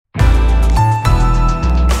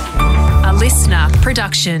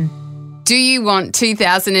production. Do you want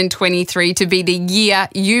 2023 to be the year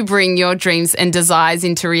you bring your dreams and desires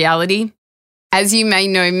into reality? As you may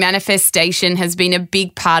know, manifestation has been a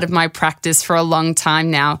big part of my practice for a long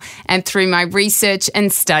time now, and through my research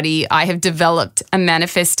and study, I have developed a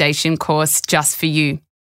manifestation course just for you.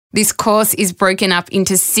 This course is broken up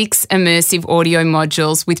into 6 immersive audio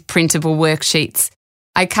modules with printable worksheets.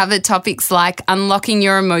 I cover topics like unlocking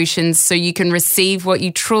your emotions so you can receive what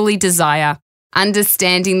you truly desire,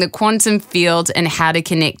 understanding the quantum field and how to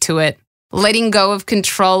connect to it, letting go of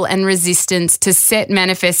control and resistance to set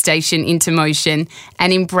manifestation into motion,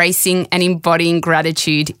 and embracing and embodying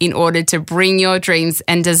gratitude in order to bring your dreams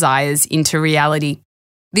and desires into reality.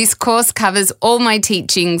 This course covers all my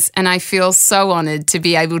teachings, and I feel so honoured to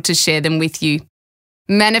be able to share them with you.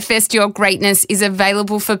 Manifest Your Greatness is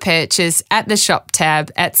available for purchase at the shop tab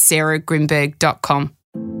at sarahgrimberg.com.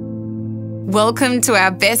 Welcome to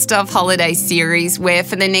our Best of Holiday series, where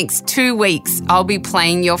for the next 2 weeks, I'll be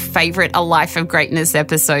playing your favourite A Life of Greatness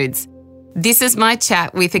episodes. This is my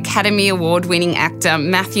chat with Academy Award-winning actor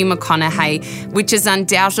Matthew McConaughey, which is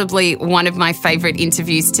undoubtedly one of my favourite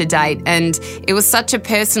interviews to date. And it was such a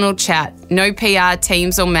personal chat, no PR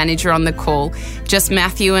teams or manager on the call, just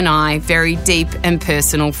Matthew and I, very deep and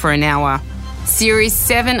personal for an hour. Series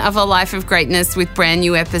 7 of A Life of Greatness with brand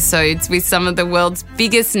new episodes with some of the world's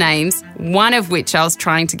biggest names, one of which I was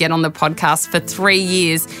trying to get on the podcast for 3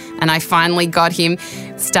 years, and I finally got him,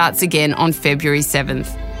 starts again on February 7th.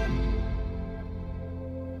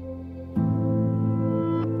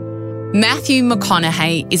 Matthew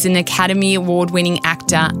McConaughey is an Academy Award-winning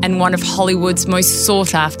actor and one of Hollywood's most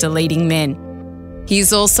sought-after leading men. He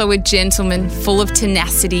is also a gentleman full of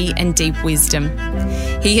tenacity and deep wisdom.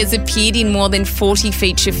 He has appeared in more than 40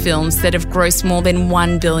 feature films that have grossed more than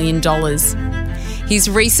 $1 billion. His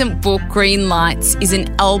recent book, Green Lights, is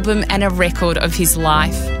an album and a record of his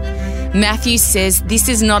life. Matthew says this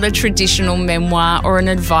is not a traditional memoir or an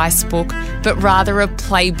advice book, but rather a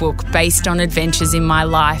playbook based on adventures in my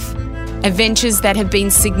life. Adventures that have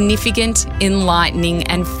been significant, enlightening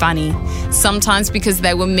and funny, sometimes because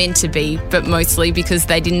they were meant to be, but mostly because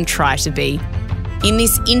they didn't try to be. In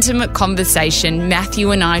this intimate conversation,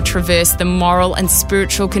 Matthew and I traverse the moral and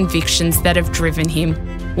spiritual convictions that have driven him,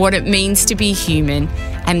 what it means to be human,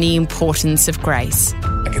 and the importance of grace.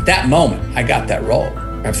 Like at that moment, I got that role.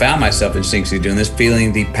 I found myself instinctively doing this,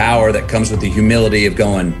 feeling the power that comes with the humility of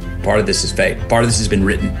going, part of this is fate, part of this has been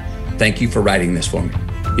written. Thank you for writing this for me.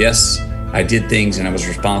 Yes, I did things and I was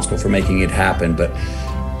responsible for making it happen, but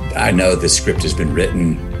I know this script has been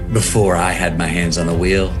written before I had my hands on the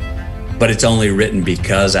wheel, but it's only written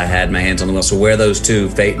because I had my hands on the wheel. So where those two,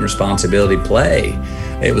 fate and responsibility, play,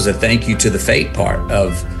 it was a thank you to the fate part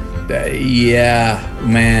of, I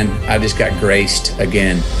just got graced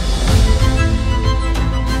again.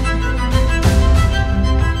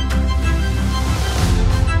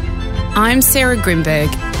 I'm Sarah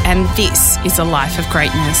Grimberg, and this is A Life of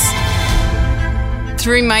Greatness.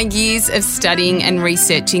 Through my years of studying and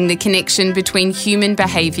researching the connection between human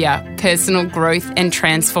behaviour, personal growth and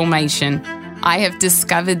transformation, I have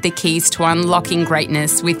discovered the keys to unlocking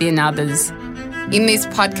greatness within others. In this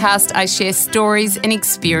podcast, I share stories and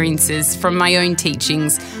experiences from my own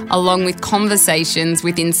teachings, along with conversations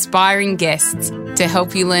with inspiring guests to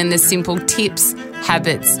help you learn the simple tips,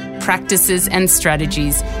 habits, practices and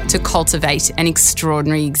strategies to cultivate an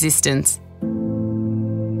extraordinary existence.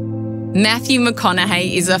 Matthew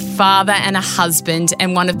McConaughey is a father and a husband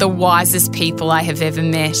and one of the wisest people I have ever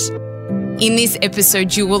met. In this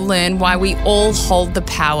episode, you will learn why we all hold the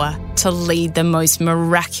power to lead the most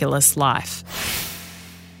miraculous life.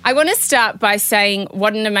 I want to start by saying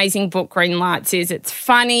what an amazing book Green Lights is. It's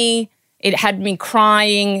funny, it had me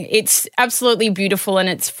crying, it's absolutely beautiful, and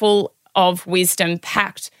it's full of wisdom,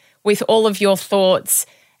 packed with all of your thoughts,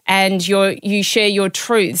 and you share your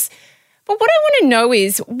truths. But what I want to know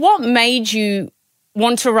is, what made you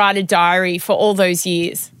want to write a diary for all those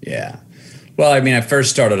years? Yeah. Well, I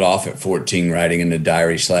first started off at 14 writing in a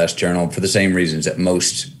diary/journal for the same reasons that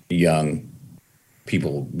most young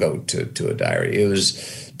people go to a diary. It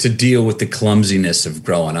was to deal with the clumsiness of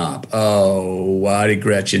growing up. Oh, why did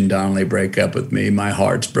Gretchen Donnelly break up with me? My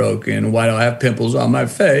heart's broken. Why do I have pimples on my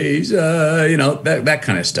face? That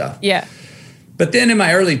kind of stuff. Yeah. But then in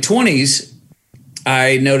my early 20s,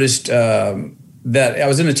 I noticed that I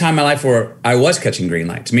was in a time in my life where I was catching green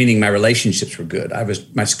lights, meaning my relationships were good.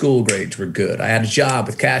 My school grades were good. I had a job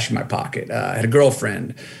with cash in my pocket. I had a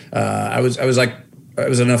girlfriend. It was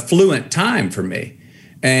an affluent time for me.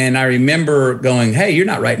 And I remember going, hey, you're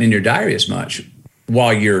not writing in your diary as much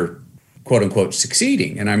while you're, quote unquote,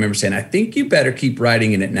 succeeding. And I remember saying, I think you better keep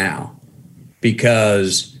writing in it now.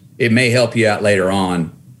 because it may help you out later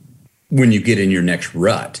on when you get in your next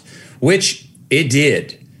rut, which it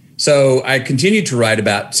did. So I continued to write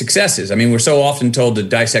about successes. I mean, we're so often told to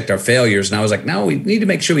dissect our failures. And I was like, no, we need to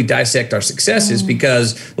make sure we dissect our successes,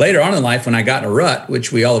 because later on in life, when I got in a rut,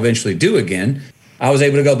 which we all eventually do again, I was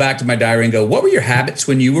able to go back to my diary and go, what were your habits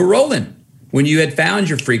when you were rolling? When you had found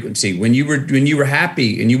your frequency, when you were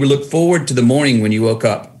happy and you would look forward to the morning when you woke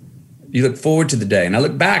up, you look forward to the day. And I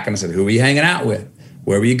look back and I said, who were you hanging out with?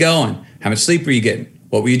 Where were you going? How much sleep were you getting?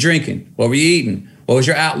 What were you drinking? What were you eating? What was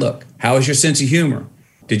your outlook? How was your sense of humor?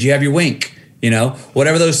 Did you have your wink?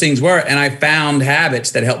 Whatever those things were. And I found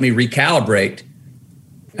habits that helped me recalibrate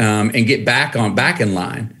and get back in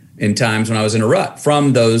line in times when I was in a rut,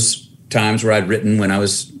 from those times where I'd written when I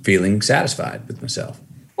was feeling satisfied with myself.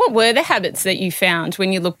 What were the habits that you found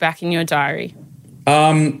when you look back in your diary?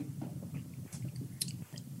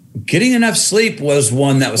 Getting enough sleep was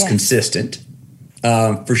one that was consistent,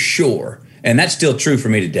 for sure. And that's still true for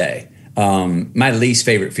me today. My least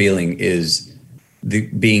favorite feeling is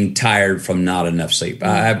being tired from not enough sleep.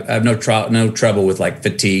 I have no trouble with like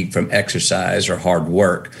fatigue from exercise or hard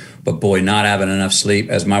work, but boy, not having enough sleep,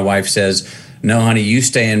 as my wife says, no, honey, you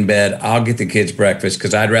stay in bed. I'll get the kids breakfast,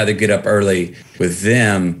 because I'd rather get up early with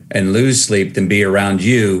them and lose sleep than be around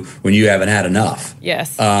you when you haven't had enough.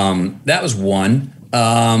 Yes. That was one.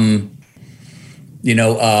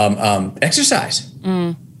 Exercise.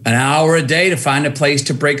 An hour a day to find a place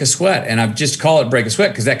to break a sweat. And I've just called it break a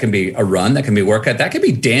sweat because that can be a run, that can be a workout, that can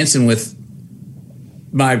be dancing with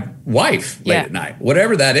my wife late at night,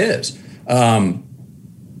 whatever that is.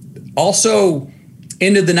 Also,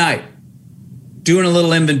 end of the night, doing a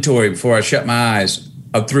little inventory before I shut my eyes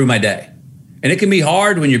up through my day. And it can be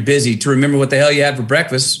hard when you're busy to remember what the hell you had for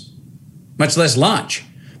breakfast, much less lunch.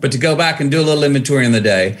 But to go back and do a little inventory in the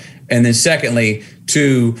day. And then secondly,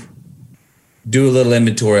 to do a little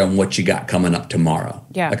inventory on what you got coming up tomorrow.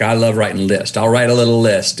 Yeah. Like I love writing lists. I'll write a little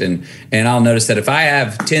list and I'll notice that if I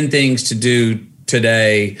have 10 things to do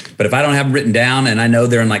today, but if I don't have them written down and I know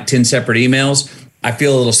they're in like 10 separate emails, I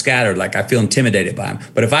feel a little scattered, like I feel intimidated by them.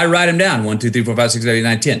 But if I write them down, 1, 2, 3, 4, 5, 6, 7, 8,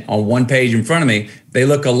 9, 10, on one page in front of me, they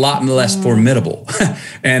look a lot less formidable.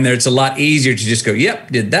 And it's a lot easier to just go,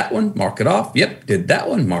 yep, did that one, mark it off. Yep, did that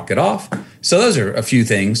one, mark it off. So those are a few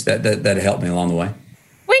things that helped me along the way.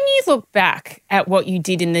 When you look back at what you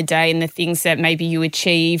did in the day and the things that maybe you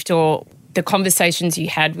achieved or the conversations you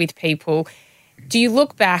had with people, do you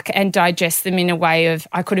look back and digest them in a way of,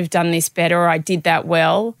 I could have done this better, or I did that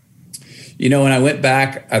well? When I went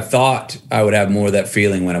back, I thought I would have more of that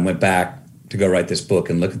feeling when I went back to go write this book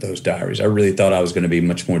and look at those diaries. I really thought I was going to be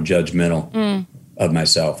much more judgmental of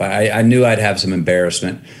myself. I knew I'd have some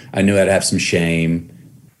embarrassment. I knew I'd have some shame.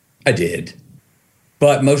 I did.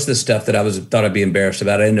 But most of the stuff that I thought I'd be embarrassed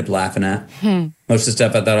about, I ended up laughing at. Most of the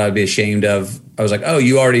stuff I thought I'd be ashamed of, I was like, oh,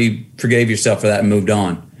 you already forgave yourself for that and moved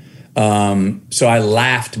on. So I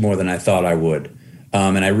laughed more than I thought I would.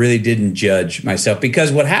 And I really didn't judge myself,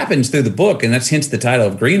 because what happens through the book, and that's hence the title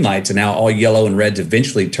of Green Lights and how all yellow and reds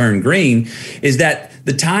eventually turn green, is that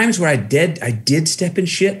the times where I did step in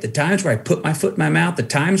shit, the times where I put my foot in my mouth, the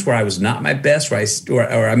times where I was not my best, or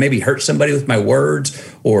I maybe hurt somebody with my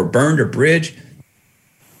words or burned a bridge,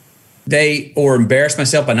 or embarrassed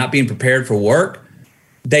myself by not being prepared for work,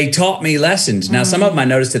 they taught me lessons. Now, some of them I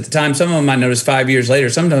noticed at the time, some of them I noticed 5 years later,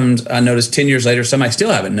 sometimes I noticed 10 years later, some I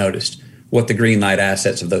still haven't noticed what the green light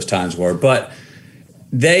assets of those times were. But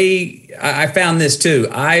I found this too.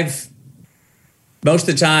 Most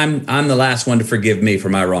of the time, I'm the last one to forgive me for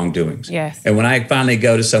my wrongdoings. Yes. And when I finally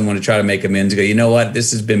go to someone to try to make amends, go, you know what,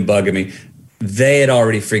 this has been bugging me, they had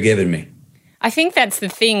already forgiven me. I think that's the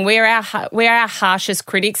thing. We're our harshest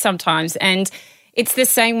critics sometimes, and it's the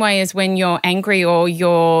same way as when you're angry or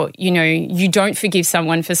you don't forgive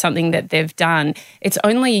someone for something that they've done. It's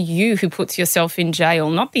only you who puts yourself in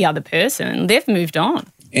jail, not the other person. They've moved on.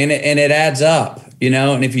 And it adds up,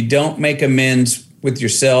 and if you don't make amends with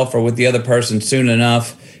yourself or with the other person soon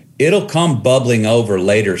enough, it'll come bubbling over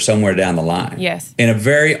later somewhere down the line. Yes. In a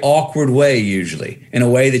very awkward way, usually, in a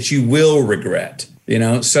way that you will regret,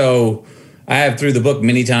 So I have through the book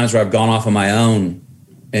many times where I've gone off on my own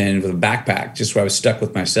and with a backpack, just where I was stuck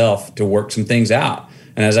with myself to work some things out.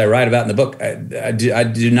 And as I write about in the book, I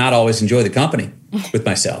do not always enjoy the company with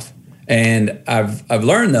myself. And I've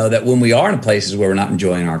learned, though, that when we are in places where we're not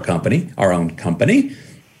enjoying our own company,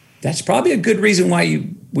 that's probably a good reason why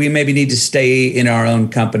we maybe need to stay in our own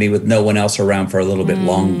company with no one else around for a little bit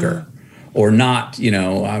longer. Or not, we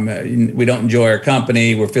don't enjoy our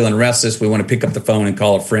company. We're feeling restless. We want to pick up the phone and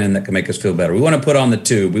call a friend that can make us feel better. We want to put on the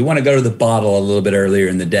tube. We want to go to the bottle a little bit earlier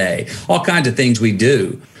in the day. All kinds of things we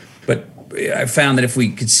do. But I found that if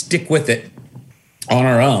we could stick with it on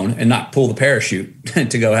our own and not pull the parachute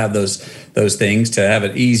to go have those things, to have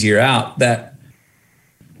it easier out, that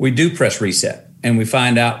we do press reset and we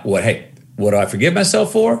find out what do I forgive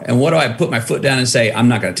myself for? And what do I put my foot down and say, I'm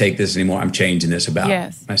not going to take this anymore. I'm changing this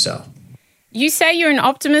about myself. You say you're an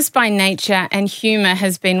optimist by nature and humor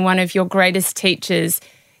has been one of your greatest teachers.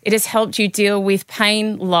 It has helped you deal with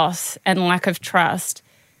pain, loss, and lack of trust.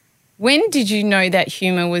 When did you know that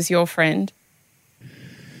humor was your friend?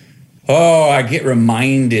 Oh, I get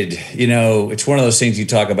reminded, it's one of those things you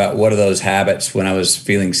talk about. What are those habits when I was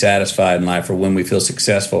feeling satisfied in life or when we feel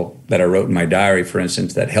successful that I wrote in my diary, for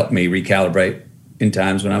instance, that helped me recalibrate in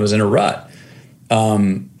times when I was in a rut.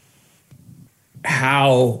 When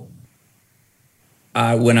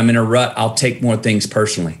I'm in a rut, I'll take more things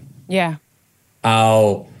personally. Yeah.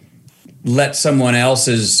 I'll let someone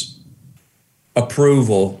else's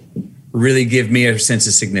approval really give me a sense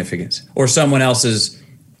of significance, or someone else's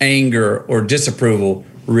anger or disapproval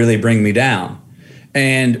really bring me down.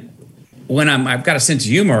 And when I've got a sense of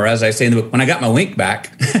humor, as I say in the book, when I got my wink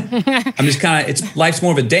back, I'm just life's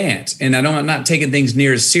more of a dance, and I'm not taking things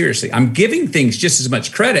near as seriously. I'm giving things just as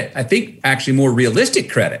much credit. I think actually more realistic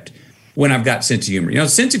credit when I've got sense of humor.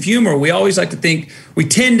 Sense of humor, we always like to think, we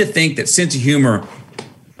tend to think that sense of humor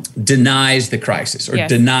denies the crisis or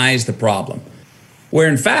denies the problem. Where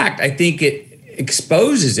in fact, I think it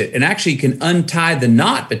exposes it and actually can untie the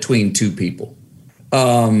knot between two people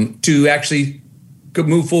to actually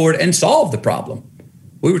move forward and solve the problem.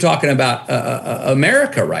 We were talking about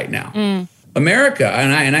America right now. America,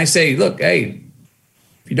 and I say, look, hey,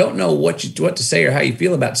 if you don't know what to say or how you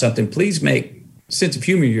feel about something, please make sense of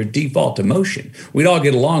humor your default emotion. We'd all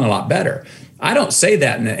get along a lot better. I don't say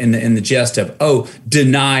that in the jest of,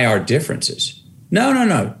 deny our differences. No.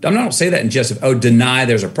 I don't say that in jest of, deny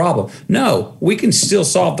there's a problem. No, we can still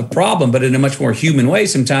solve the problem, but in a much more human way.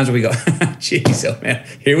 Sometimes we go, geez, oh man,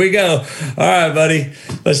 here we go. All right, buddy,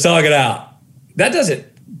 let's talk it out. That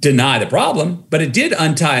doesn't deny the problem, but it did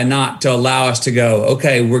untie a knot to allow us to go,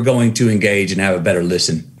 okay, we're going to engage and have a better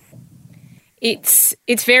listen. It's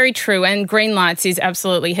very true, and Green Lights is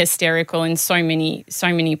absolutely hysterical in so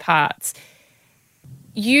many parts.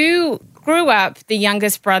 You grew up the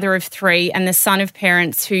youngest brother of 3 and the son of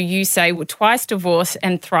parents who you say were twice divorced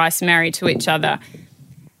and thrice married to each other.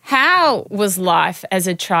 How was life as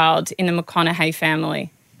a child in the McConaughey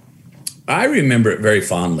family? I remember it very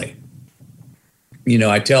fondly.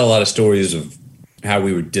 I tell a lot of stories of how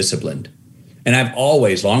we were disciplined. And I've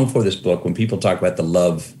always, long before this book, when people talk about the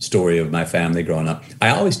love story of my family growing up, I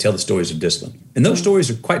always tell the stories of discipline. And those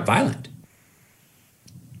stories are quite violent.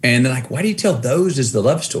 And they're like, why do you tell those as the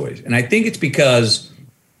love stories? And I think it's because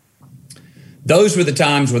those were the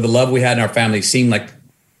times where the love we had in our family seemed like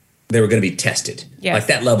they were going to be tested. Yes. Like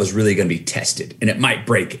that love was really going to be tested and it might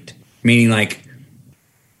break it. Meaning like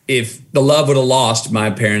if the love would have lost, my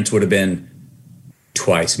parents would have been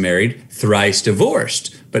twice married, thrice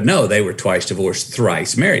divorced. But no, they were twice divorced,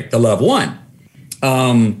 thrice married. The love won.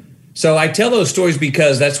 So I tell those stories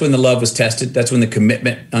because that's when the love was tested. That's when the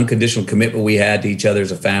commitment, unconditional commitment we had to each other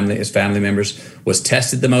as a family, as family members, was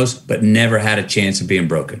tested the most, but never had a chance of being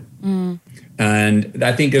broken. And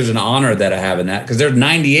I think there's an honor that I have in that because there's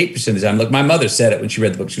 98% of the time. Look, my mother said it when she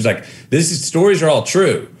read the book. She was like, stories are all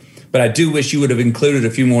true. But I do wish you would have included a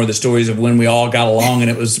few more of the stories of when we all got along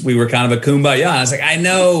and we were kind of a kumbaya. And I was like, I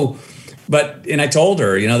know. And I told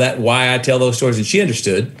her, that why I tell those stories, and she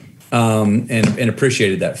understood and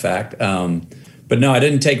appreciated that fact. But no, I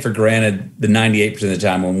didn't take for granted the 98% of the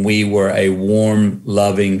time when we were a warm,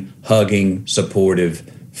 loving, hugging, supportive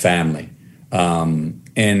family.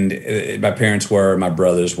 And my parents were, my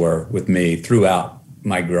brothers were with me throughout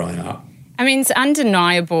my growing up. I mean, it's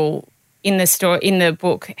undeniable in the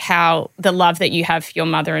book how the love that you have for your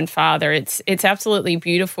mother and father, it's absolutely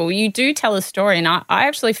beautiful. You do tell a story, and I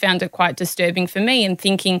actually found it quite disturbing for me in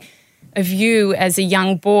thinking of you as a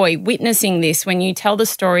young boy witnessing this when you tell the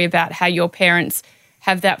story about how your parents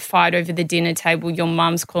have that fight over the dinner table, your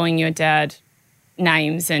mum's calling your dad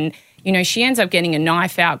names, and she ends up getting a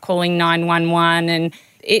knife out, calling 911, and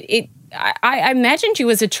I imagined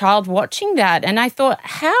you as a child watching that, and I thought,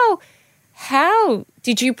 how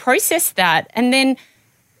did you process that and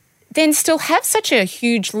then still have such a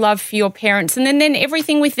huge love for your parents, and then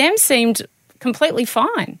everything with them seemed completely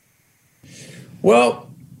fine? Well,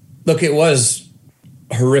 look, it was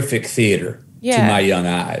horrific theater to my young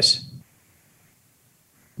eyes.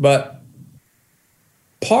 But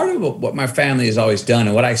part of what my family has always done,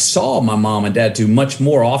 and what I saw my mom and dad do much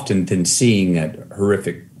more often than seeing a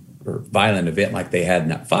horrific or violent event like they had in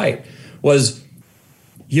that fight, was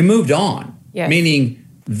you moved on. Yes. Meaning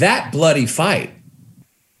that bloody fight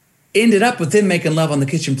ended up with them making love on the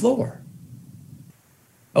kitchen floor.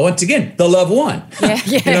 Once again, the love won. Yeah,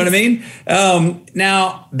 yes. You know what I mean?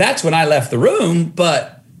 Now, that's when I left the room,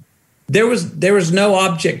 but there was no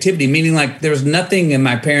objectivity, meaning like there was nothing in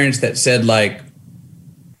my parents that said like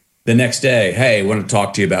the next day, hey, I want to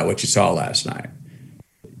talk to you about what you saw last night.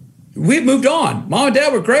 We've moved on. Mom and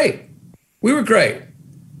Dad were great. We were great.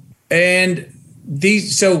 And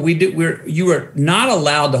you were not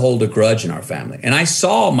allowed to hold a grudge in our family. And I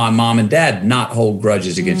saw my mom and dad not hold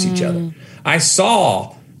grudges against each other. I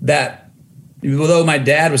saw that although my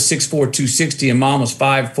dad was 6'4", 260 and mom was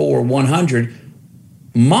 5'4", 100,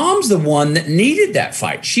 mom's the one that needed that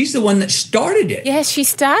fight. She's the one that started it. Yes, she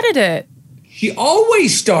started it. She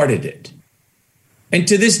always started it. And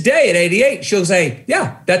to this day at 88, she'll say,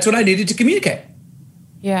 yeah, that's what I needed to communicate.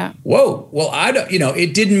 Yeah. Whoa. Well, I don't,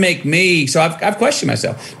 it didn't make me, so I've questioned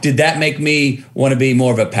myself. Did that make me want to be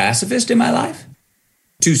more of a pacifist in my life?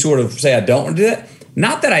 To sort of say I don't want to do that?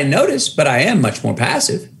 Not that I notice, but I am much more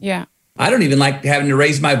passive. Yeah. I don't even like having to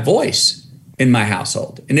raise my voice in my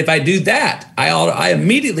household. And if I do that, I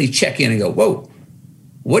immediately check in and go, whoa,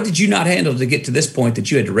 what did you not handle to get to this point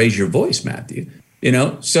that you had to raise your voice, Matthew?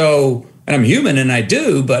 So, and I'm human and I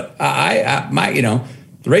do, but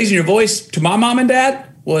raising your voice to my mom and dad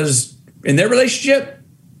was in their relationship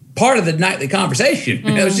part of the nightly conversation.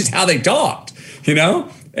 It was just how they talked,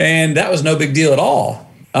 and that was no big deal at all.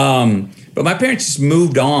 But my parents just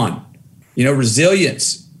moved on.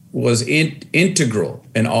 Resilience was integral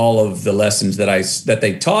in all of the lessons that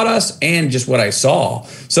they taught us and just what I saw.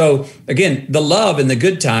 So again, the love and the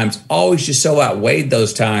good times always just so outweighed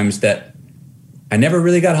those times that I never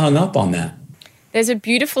really got hung up on that. There's a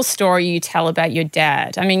beautiful story you tell about your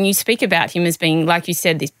dad. I mean, you speak about him as being, like you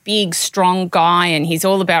said, this big, strong guy, and he's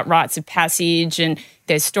all about rites of passage, and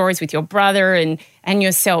there's stories with your brother and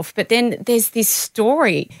yourself. But then there's this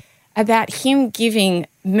story about him giving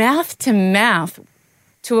mouth to mouth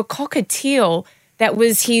to a cockatiel that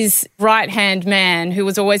was his right-hand man who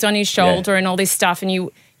was always on his shoulder and all this stuff, and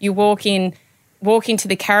you walk into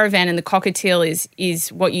the caravan and the cockatiel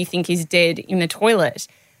is what you think is dead in the toilet.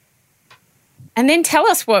 And then tell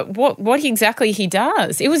us what exactly he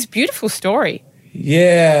does. It was a beautiful story.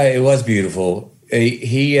 Yeah, it was beautiful.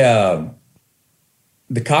 The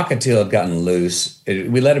cockatiel had gotten loose.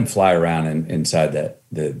 We let him fly around inside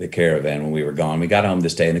the caravan when we were gone. We got home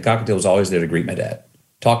this day, and the cockatiel was always there to greet my dad.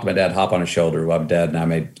 Talk to my dad, hop on his shoulder while my dad and I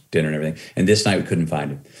made dinner and everything. And this night we couldn't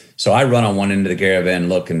find him. So I run on one end of the caravan,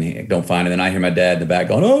 look, and don't find him. And I hear my dad in the back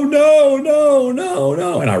going, oh, no, no, no,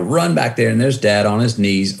 no. And I run back there, and there's Dad on his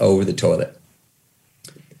knees over the toilet.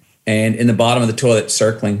 And in the bottom of the toilet,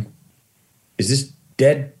 circling, is this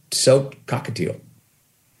dead, soaked cockatiel,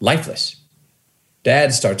 lifeless.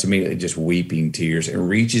 Dad starts immediately just weeping tears and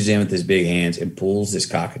reaches in with his big hands and pulls this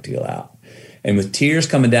cockatiel out. And with tears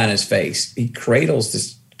coming down his face, he cradles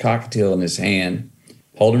this cockatiel in his hand,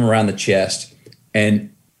 hold him around the chest,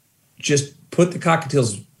 and just put the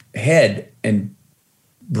cockatiel's head and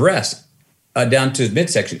breast down to his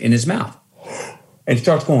midsection in his mouth. And he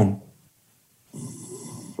starts going.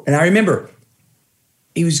 And I remember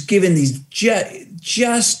he was given these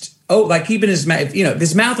like keeping his mouth,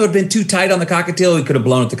 his mouth would have been too tight on the cockatiel, he could have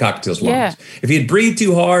blown up the cockatiel's lungs. Yeah. If he had breathed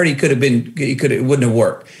too hard, it wouldn't have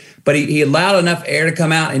worked. But he allowed enough air to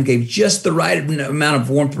come out and gave just the right amount of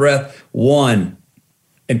warmth breath. One,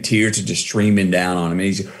 and tears are just streaming down on him. And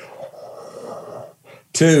he's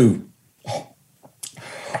 2.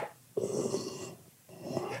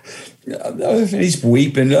 And he's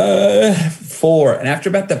weeping. 4. And after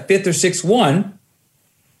about the 5th or 6th one,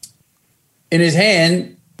 in his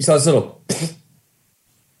hand, he saw this little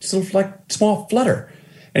like small flutter.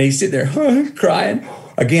 And he's sitting there crying.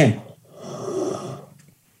 Again.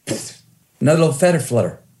 Another little feather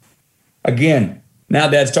flutter. Again. Now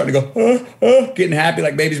Dad's starting to go, getting happy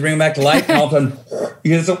like babies bringing back to life. And all of a sudden,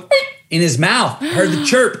 you hear this in his mouth. I heard the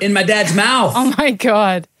chirp in my dad's mouth. Oh, my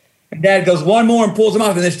God. And Dad goes one more and pulls him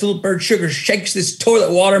off. And this little bird sugar shakes this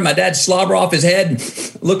toilet water. My dad slobber off his head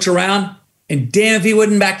and looks around. And damn if he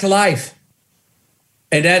wasn't back to life.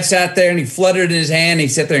 And Dad sat there and he fluttered in his hand. He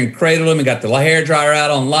sat there and cradled him and got the hair dryer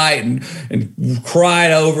out on light and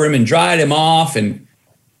cried over him and dried him off. And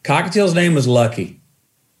cockatiel's name was Lucky.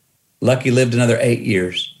 Lucky lived another 8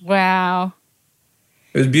 years. Wow.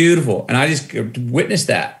 It was beautiful. And I just witnessed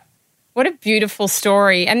that. What a beautiful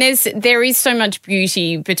story. And there is so much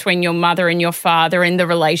beauty between your mother and your father and the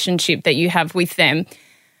relationship that you have with them.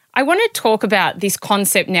 I want to talk about this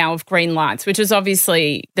concept now of green lights, which is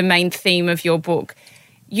obviously the main theme of your book.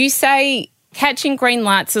 You say catching green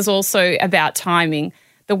lights is also about timing.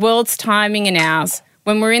 The world's timing and ours.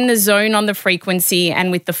 When we're in the zone on the frequency and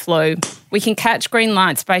with the flow, we can catch green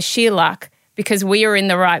lights by sheer luck because we are in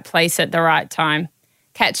the right place at the right time.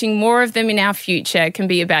 Catching more of them in our future can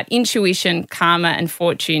be about intuition, karma, and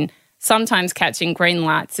fortune. Sometimes catching green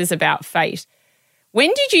lights is about fate. When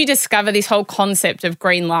did you discover this whole concept of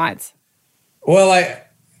green lights? Well, I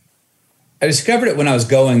discovered it when I was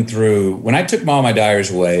going through, when I took all my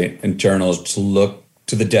diaries away and journals to look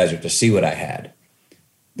to the desert to see what I had.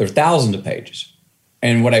 There are thousands of pages.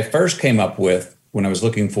 And what I first came up with when I was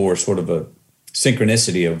looking for sort of a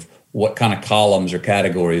synchronicity of what kind of columns or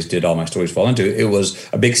categories did all my stories fall into, it was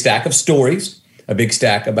a big stack of stories, a big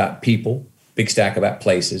stack about people, big stack about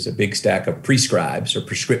places, a big stack of prescribes or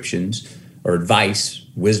prescriptions or advice,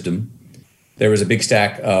 wisdom. There was a big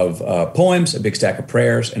stack of poems, a big stack of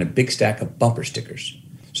prayers, and a big stack of bumper stickers.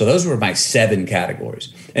 So those were my 7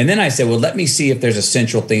 categories. And then I said, well, let me see if there's a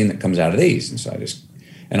central theme that comes out of these. And so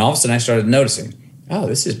and all of a sudden I started noticing, oh,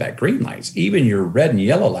 this is about green lights. Even your red and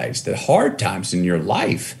yellow lights, the hard times in your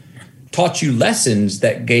life taught you lessons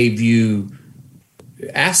that gave you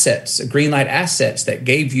assets, green light assets that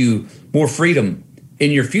gave you more freedom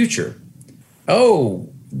in your future. Oh,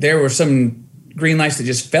 there were some green lights that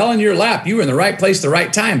just fell in your lap. You were in the right place at the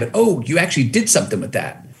right time, but you actually did something with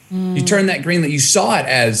that. You turned that green light, you saw it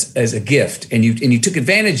as a gift, and you took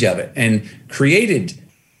advantage of it and created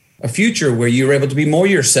a future where you were able to be more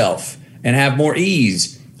yourself and have more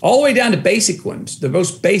ease, all the way down to basic ones. The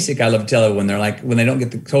most basic, I love to tell everyone, when they don't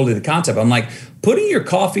get totally the concept, I'm like, putting your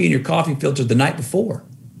coffee in your coffee filter the night before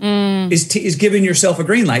is giving yourself a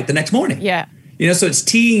green light the next morning. Yeah. So it's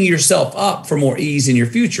teeing yourself up for more ease in your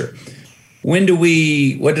future. What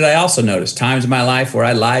did I also notice? Times in my life where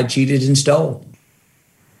I lied, cheated, and stole,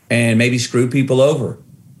 and maybe screwed people over.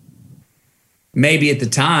 Maybe at the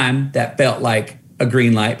time that felt like a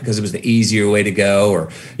green light because it was the easier way to go, or,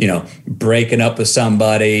 breaking up with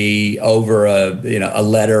somebody over a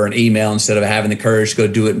letter or an email instead of having the courage to go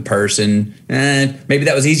do it in person. And maybe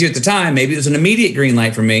that was easier at the time. Maybe it was an immediate green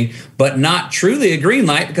light for me, but not truly a green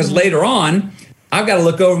light because later on, I've got to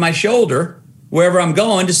look over my shoulder wherever I'm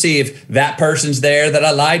going to see if that person's there that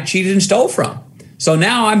I lied, cheated, and stole from. So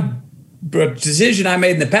now the decision I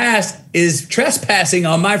made in the past is trespassing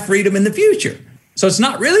on my freedom in the future. So it's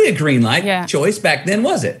not really a green light choice back then,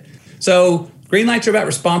 was it? So green lights are about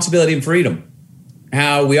responsibility and freedom,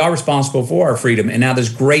 how we are responsible for our freedom. And now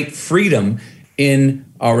there's great freedom in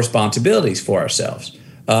our responsibilities for ourselves.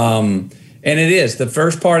 And it is, the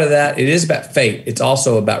first part of that, it is about fate. It's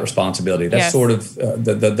also about responsibility. That's sort of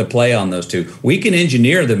the play on those two. We can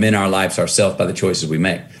engineer them in our lives ourselves by the choices we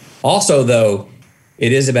make. Also, though,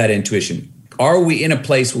 it is about intuition. Are we in a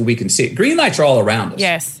place where we can see it? Green lights are all around us.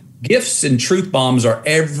 Yes. Gifts and truth bombs are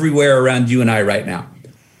everywhere around you and I right now.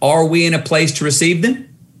 Are we in a place to receive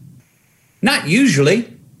them? Not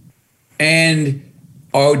usually. And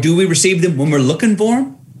do we receive them when we're looking for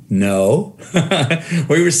them? No.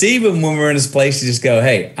 We receive them when we're in this place to just go,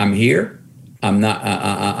 hey, I'm here. I'm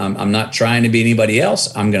not trying to be anybody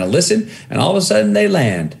else. I'm going to listen. And all of a sudden they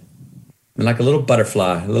land. And like a little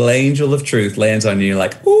butterfly, a little angel of truth lands on you. You're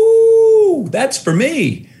like, ooh, that's for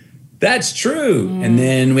me. That's true. And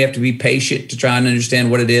then we have to be patient to try and understand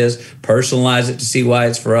what it is, personalize it to see why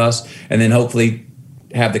it's for us, and then hopefully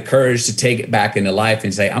have the courage to take it back into life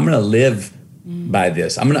and say, I'm going to live by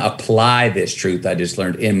this. I'm going to apply this truth I just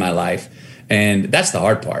learned in my life. And that's the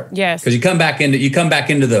hard part. Yes. Because you come back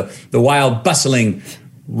into the wild, bustling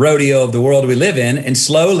rodeo of the world we live in, and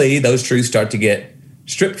slowly those truths start to get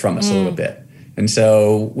stripped from us a little bit. And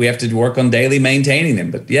so we have to work on daily maintaining them.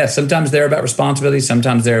 But yeah, sometimes they're about responsibility.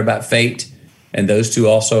 Sometimes they're about fate. And those two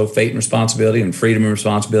also, fate and responsibility, and freedom and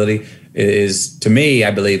responsibility, is, to me,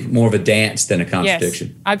 I believe, more of a dance than a contradiction.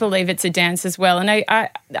 Yes, I believe it's a dance as well. And I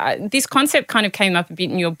this concept kind of came up a bit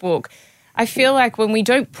in your book. I feel like when we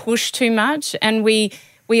don't push too much and we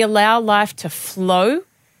allow life to flow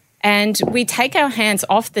and we take our hands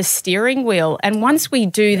off the steering wheel, and once we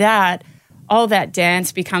do that, that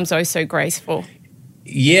dance becomes oh so graceful.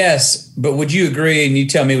 Yes, but would you agree, and you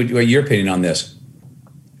tell me what your opinion on this?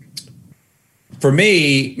 For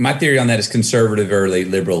me, my theory on that is conservative early,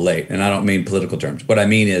 liberal late, and I don't mean political terms. What I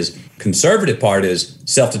mean is conservative part is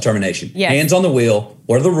self-determination. Yes. Hands on the wheel.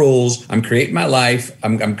 What are the rules? I'm creating my life.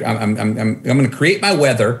 I'm going to create my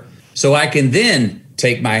weather so I can then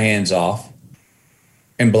take my hands off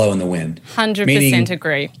and blow in the wind. 100%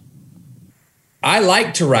 agree. I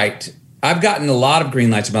like to write. I've gotten a lot of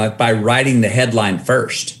green lights in my life by writing the headline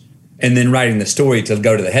first and then writing the story to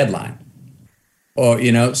go to the headline. Or,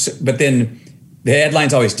 but then the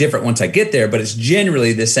headline's always different once I get there, but it's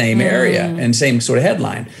generally the same area and same sort of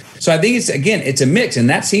headline. So I think it's a mix. And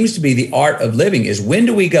that seems to be the art of living is when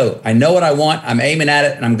do we go? I know what I want. I'm aiming at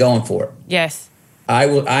it and I'm going for it. Yes.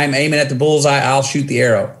 I'm aiming at the bullseye. I'll shoot the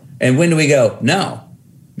arrow. And when do we go? No,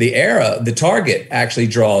 the target actually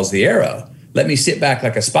draws the arrow. Let me sit back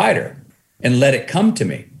like a spider and let it come to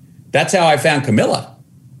me. That's how I found Camilla.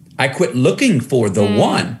 I quit looking for the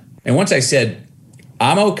one. And once I said,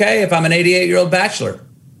 I'm okay if I'm an 88-year-old bachelor,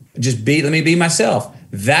 let me be myself.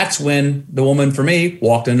 That's when the woman for me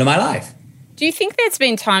walked into my life. Do you think there's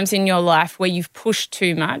been times in your life where you've pushed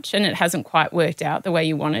too much and it hasn't quite worked out the way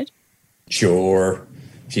you wanted? Sure.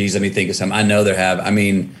 Geez, let me think of some. I know there have. I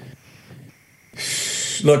mean,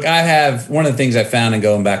 look, one of the things I found in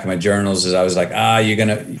going back in my journals is I was like,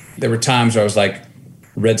 there were times where I was like,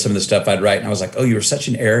 read some of the stuff I'd write and I was like, oh, you were such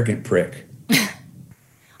an arrogant prick.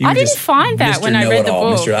 I didn't find that Mr. when I read the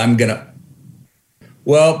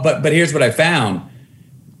book. But here's what I found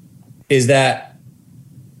is that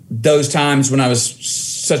those times when I was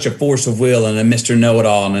such a force of will and a Mr.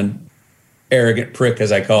 Know-it-all and an arrogant prick,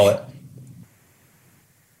 as I call it,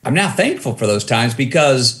 I'm now thankful for those times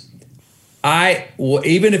because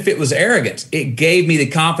even if it was arrogance, it gave me the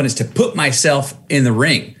confidence to put myself in the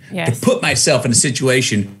ring, to put myself in a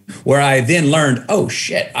situation where I then learned, oh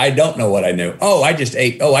shit, I don't know what I knew. Oh, I just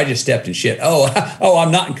ate. Oh, I just stepped in shit. Oh,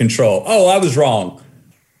 I'm not in control. Oh, I was wrong.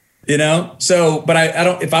 So, but I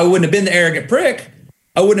don't, if I wouldn't have been the arrogant prick,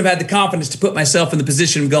 I wouldn't have had the confidence to put myself in the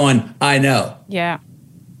position of going, I know. Yeah.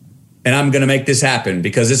 And I'm going to make this happen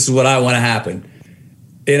because this is what I want to happen.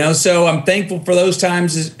 So I'm thankful for those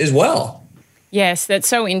times as well. Yes, that's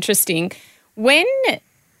so interesting. When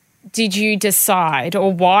did you decide,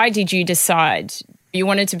 or why did you decide you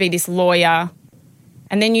wanted to be this lawyer,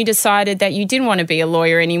 and then you decided that you didn't want to be a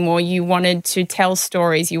lawyer anymore, you wanted to tell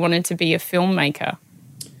stories, you wanted to be a filmmaker?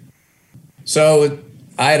 So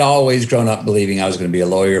I had always grown up believing I was going to be a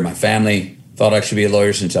lawyer. My family thought I should be a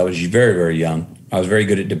lawyer since I was very, very young. I was very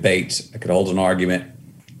good at debates. I could hold an argument.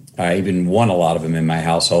 I even won a lot of them in my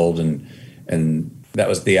household, and that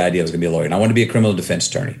was the idea. I was going to be a lawyer. And I wanted to be a criminal defense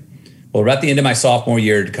attorney. Well, right at the end of my sophomore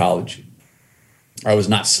year at college, I was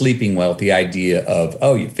not sleeping well with the idea of,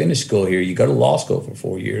 oh, you finish school here, you go to law school for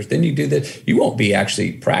 4 years, then you do this. You won't be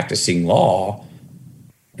actually practicing law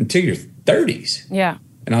until your 30s. Yeah.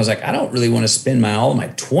 And I was like, I don't really want to spend all of my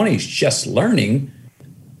 20s just learning.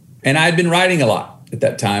 And I'd been writing a lot at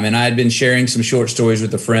that time. And I had been sharing some short stories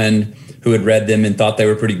with a friend who had read them and thought they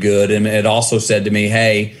were pretty good. And it also said to me,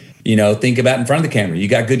 hey, think about in front of the camera. You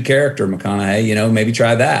got good character, McConaughey, maybe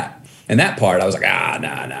try that. And that part, I was like,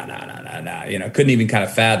 no. Couldn't even kind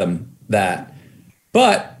of fathom that.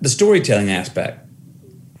 But the storytelling aspect,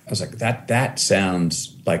 I was like, that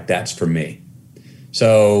sounds like that's for me.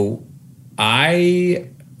 So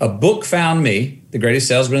a book found me, The Greatest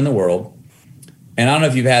Salesman in the World. And I don't know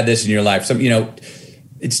if you've had this in your life.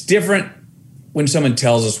 It's different when someone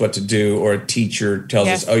tells us what to do, or a teacher tells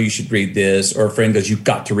us, oh, you should read this, or a friend goes, you've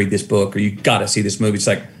got to read this book, or you've got to see this movie. It's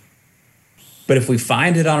like, but if we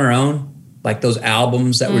find it on our own, like those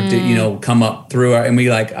albums that were, come up through and we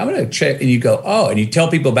like, I'm going to check, and you go, oh, and you tell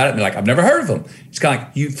people about it and they're like, I've never heard of them. It's kind of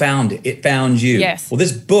like, you found it. It found you. Yes. Well,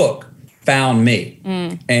 this book found me.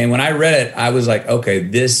 And when I read it, I was like, okay,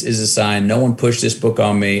 this is a sign. No one pushed this book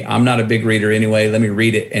on me. I'm not a big reader anyway. Let me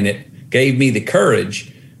read it. And it gave me the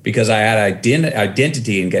courage, because I had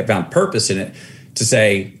identity and found purpose in it, to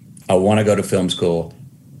say, I want to go to film school.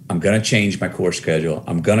 I'm going to change my course schedule.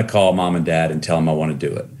 I'm going to call mom and dad and tell them I want to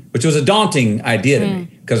do it, which was a daunting idea to me,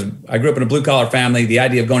 because I grew up in a blue-collar family. The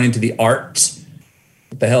idea of going into the arts,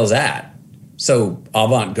 what the hell is that? So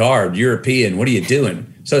avant-garde, European, what are you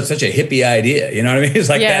doing? So it's such a hippie idea, you know what I mean? It's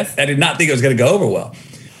like that. I did not think it was going to go over well.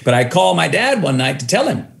 But I called my dad one night to tell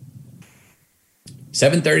him.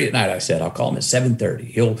 7:30 at night, I said, I'll call him at 7:30.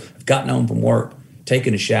 He'll have gotten home from work,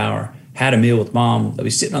 taken a shower, had a meal with mom. They'll be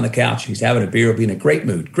sitting on the couch. He's having a beer. He'll be in a great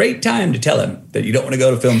mood. Great time to tell him that you don't want to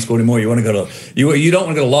go to film school anymore. You want to go to you don't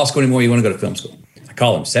want to go to law school anymore. You want to go to film school. I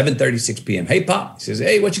call him 7:30, 6 p.m. Hey, Pop. He says,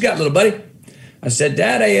 hey, what you got, little buddy? I said,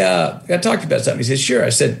 Dad, I got to talk to you about something. He says, sure. I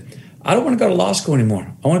said, I don't want to go to law school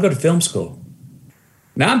anymore. I want to go to film school.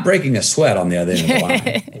 Now I'm breaking a sweat on the other end of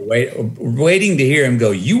the line, waiting to hear him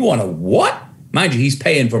go, you want to what? Mind you, he's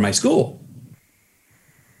paying for my school.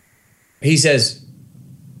 He says,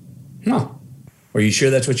 no. Are you sure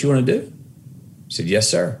that's what you want to do? I said, yes,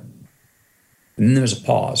 sir. And then there was a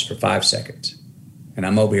pause for 5 seconds. And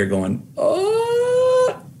I'm over here going,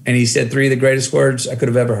 oh. And he said 3 of the greatest words I could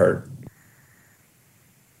have ever heard.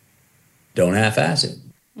 Don't half-ass it.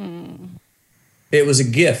 It was a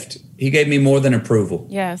gift. He gave me more than approval.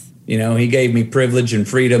 Yes. He gave me privilege and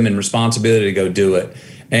freedom and responsibility to go do it.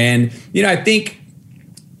 And, I think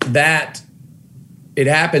that it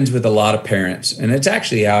happens with a lot of parents, and it's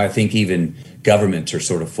actually how I think even governments are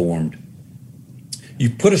sort of formed. You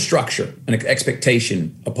put a structure, an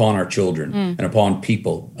expectation upon our children and upon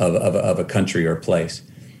people of a country or a place.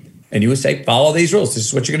 And you would say, follow these rules. This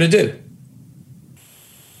is what you're going to do.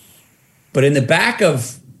 But in the back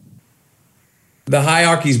of the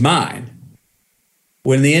hierarchy's mind,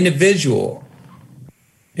 when the individual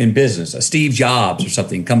in business, a Steve Jobs or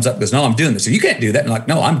something, comes up and goes, no, I'm doing this. So you can't do that. And like,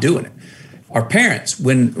 no, I'm doing it. Our parents,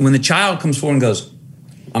 when the child comes forward and goes,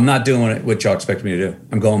 I'm not doing what y'all expect me to do.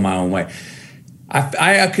 I'm going my own way.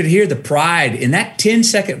 I could hear the pride in that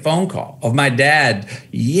 10-second phone call of my dad,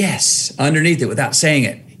 yes, underneath it without saying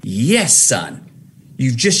it. Yes, son,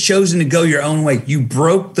 you've just chosen to go your own way. You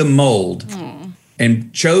broke the mold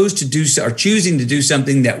and choosing to do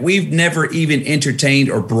something that we've never even entertained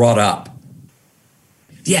or brought up.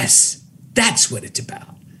 Yes, that's what it's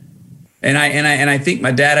about. And I think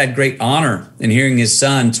my dad had great honor in hearing his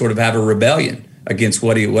son sort of have a rebellion against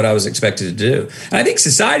what I was expected to do. And I think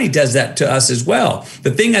society does that to us as well. The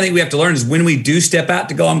thing I think we have to learn is when we do step out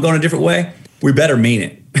to go, I'm going a different way, we better mean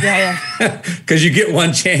it. Yeah. Because you get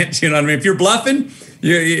one chance, you know what I mean? If you're bluffing,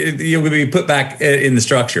 you'll be put back in the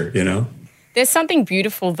structure, you know? There's something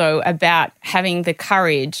beautiful, though, about having the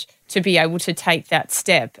courage to be able to take that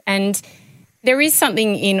step. And there is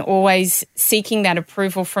something in always seeking that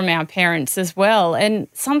approval from our parents as well. And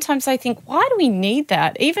sometimes I think, why do we need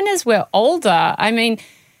that? Even as we're older, I mean,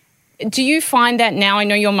 do you find that now, I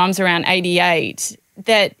know your mum's around 88,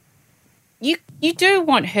 that you do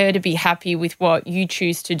want her to be happy with what you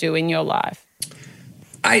choose to do in your life?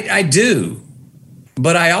 I do.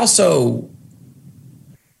 But I also,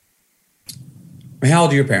 how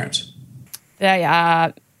old are your parents? They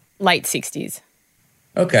are late 60s.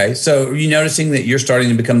 Okay, so are you noticing that you're starting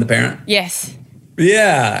to become the parent? Yes.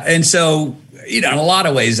 Yeah, and so, in a lot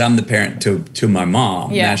of ways, I'm the parent to my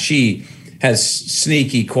mom. Yeah. Now, she has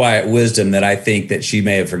sneaky, quiet wisdom that I think that she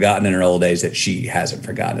may have forgotten in her old days that she hasn't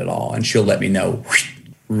forgotten at all, and she'll let me know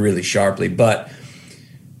really sharply. But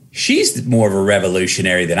she's more of a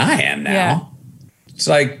revolutionary than I am now. Yeah. It's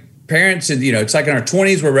like parents, it's like in our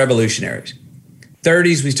 20s, we're revolutionaries.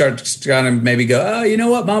 30s, we start to kind of maybe go, oh, you know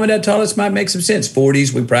what, mom and dad taught us might make some sense.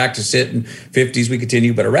 40s, we practice it, and 50s, we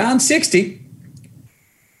continue. But around 60,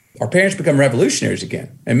 our parents become revolutionaries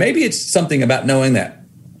again. And maybe it's something about knowing that,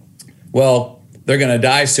 well, they're going to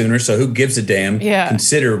die sooner, so who gives a damn? Yeah.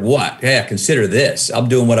 Consider what? Yeah, consider this. I'm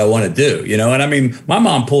doing what I want to do, And I mean, my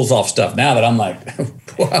mom pulls off stuff now that I'm like,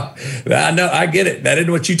 wow, I know, I get it. That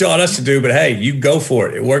isn't what you taught us to do, but hey, you go for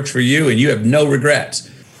it. It works for you, and you have no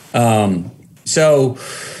regrets. So,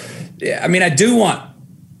 yeah, I mean, I do want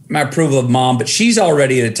my approval of mom, but she's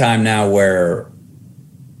already at a time now where,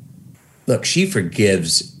 look, she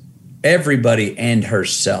forgives everybody and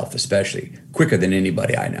herself, especially, quicker than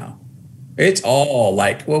anybody I know. It's all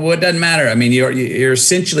like, well, it doesn't matter. I mean, you're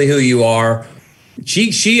essentially who you are.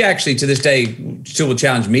 She actually, to this day, still will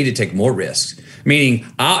challenge me to take more risks, meaning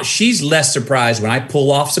she's less surprised when I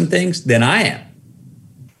pull off some things than I am.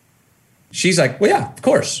 She's like, well, yeah, of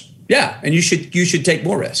course. Yeah, and you should take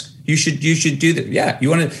more risk. You should do that. Yeah, you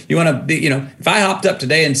want to be, if I hopped up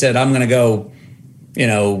today and said I'm going to go,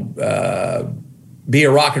 be a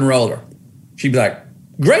rock and roller, she'd be like,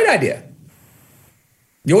 great idea.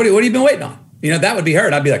 What have you been waiting on? That would be her,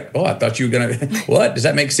 and I'd be like, oh, I thought you were going to. What? Does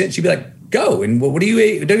that make sense? She'd be like, go, and what do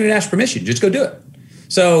you don't even ask permission, just go do it.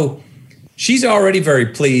 So she's already very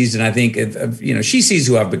pleased, and I think she sees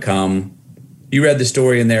who I've become. You read the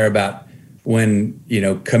story in there about when,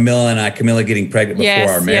 Camilla getting pregnant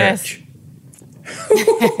before our marriage.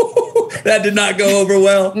 Yes. That did not go over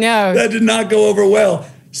well. No. That did not go over well.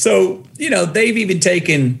 So, they've even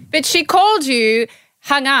taken... But she called you,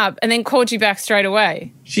 hung up, and then called you back straight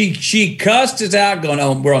away. She cussed us out, going,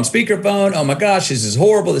 oh, we're on speakerphone. Oh, my gosh, this is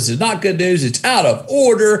horrible. This is not good news. It's out of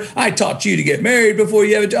order. I taught you to get married before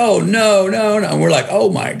you have it. Oh, no. And we're like,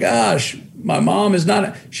 oh, my gosh, my mom is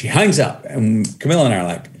not... She hangs up, and Camilla and I are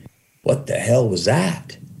like, what the hell was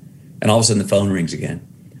that? And all of a sudden the phone rings again.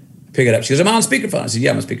 I pick it up. She goes, I'm on speakerphone. I said, yeah,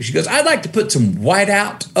 I'm on speaker. She goes, I'd like to put some white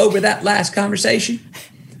out over that last conversation.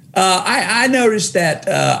 I noticed that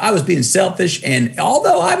I was being selfish, and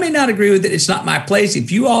although I may not agree with it, it's not my place.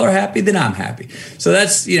 If you all are happy, then I'm happy. So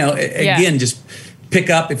that's, again, just pick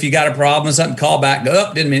up if you got a problem or something, call back, go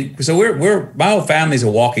up, didn't mean. So my whole family's a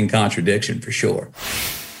walking contradiction for sure.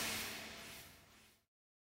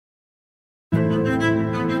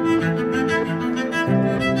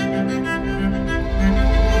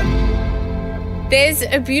 There's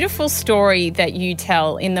a beautiful story that you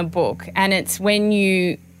tell in the book, and it's when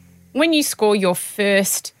you score your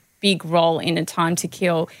first big role in A Time to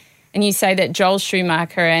Kill. And you say that Joel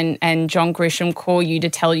Schumacher and John Grisham call you to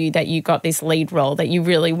tell you that you got this lead role that you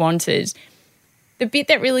really wanted. The bit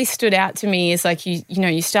that really stood out to me is like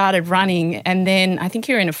you started running, and then I think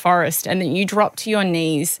you're in a forest, and then you dropped to your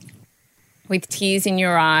knees with tears in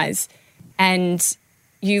your eyes, and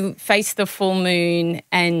you faced the full moon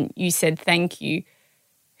and you said thank you.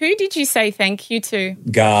 Who did you say thank you to?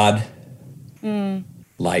 God.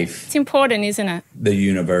 Life. It's important, isn't it? The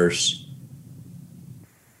universe.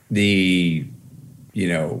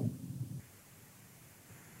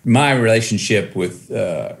 My relationship with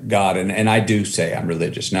God, and I do say I'm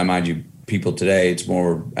religious. Now, mind you, people today, it's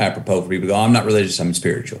more apropos for people to go, I'm not religious, I'm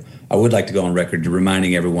spiritual. I would like to go on record to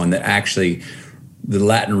reminding everyone that actually the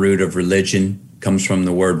Latin root of religion comes from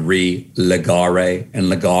the word legare,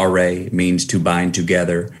 and legare means to bind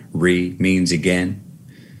together. Means again.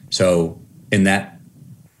 So in that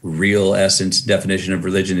real essence definition of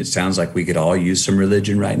religion, it sounds like we could all use some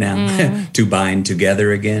religion right now to bind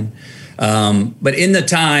together again. But in the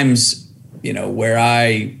times, where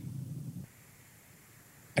at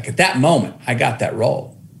that moment, I got that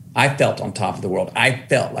role. I felt on top of the world. I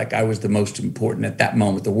felt like I was the most important at that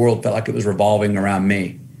moment. The world felt like it was revolving around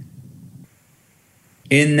me.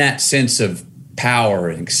 In that sense of power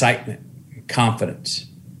and excitement and confidence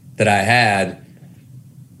that I had,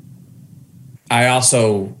 I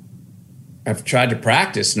also have tried to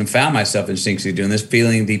practice and have found myself instinctively doing this,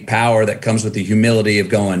 feeling the power that comes with the humility of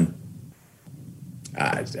going,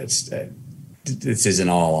 this isn't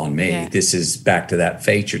all on me. Yeah. This is back to that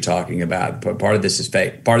fate you're talking about. Part of this is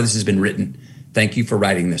fate. Part of this has been written. Thank you for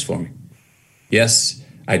writing this for me. Yes,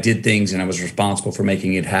 I did things and I was responsible for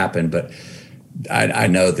making it happen, but I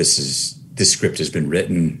know this script has been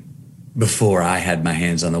written before I had my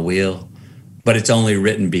hands on the wheel, but it's only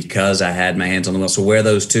written because I had my hands on the wheel. So where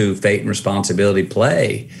those two, fate and responsibility,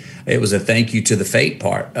 play, it was a thank you to the fate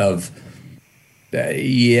part of,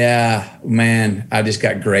 I just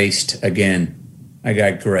got graced again. I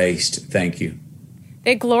got graced. Thank you.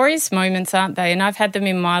 They're glorious moments, aren't they? And I've had them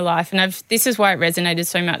in my life, and this is why it resonated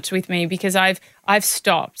so much with me, because I've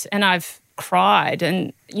stopped and I've cried,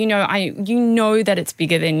 and you know that it's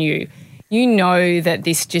bigger than you. You know that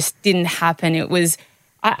this just didn't happen. It was.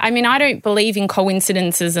 I don't believe in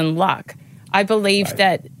coincidences and luck. I believe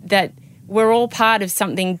that we're all part of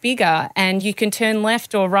something bigger, and you can turn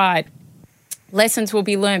left or right. Lessons will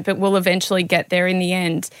be learned, but we'll eventually get there in the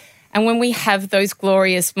end. And when we have those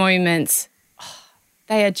glorious moments,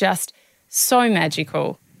 they are just so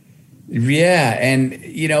magical. Yeah. And,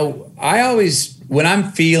 I always, when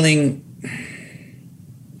I'm feeling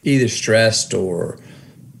either stressed or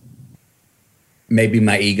maybe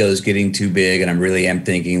my ego's getting too big and I really am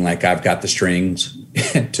thinking like I've got the strings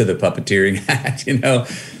to the puppeteering hat,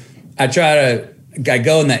 I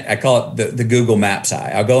go in that, I call it the Google Maps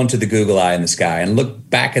eye. I'll go into the Google eye in the sky and look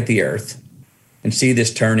back at the Earth and see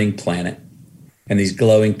this turning planet and these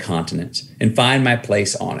glowing continents and find my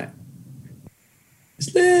place on it.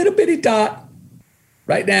 This little bitty dot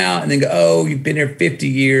right now, and then go, oh, you've been here 50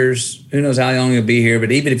 years. Who knows how long you'll be here,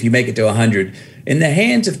 but even if you make it to 100, in the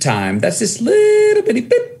hands of time, that's this little bitty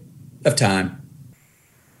bit of time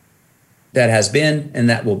that has been and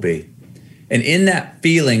that will be. And in that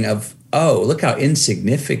feeling of, oh, look how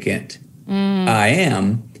insignificant I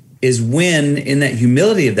am, is when, in that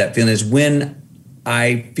humility of that feeling, is when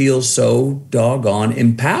I feel so doggone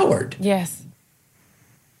empowered. Yes.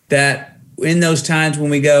 That in those times when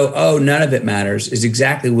we go, oh, none of it matters, is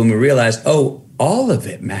exactly when we realize, oh, all of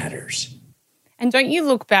it matters. And don't you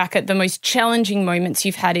look back at the most challenging moments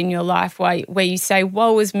you've had in your life where you say,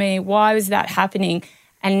 woe is me, why was that happening?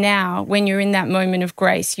 And now, when you're in that moment of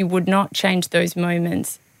grace, you would not change those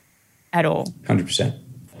moments at all. 100%.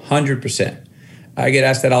 100%. I get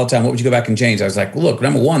asked that all the time. What would you go back and change? I was like, well, look,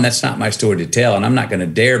 number one, that's not my story to tell. And I'm not going to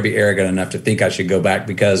dare be arrogant enough to think I should go back,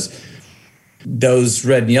 because those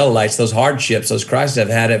red and yellow lights, those hardships, those crises I've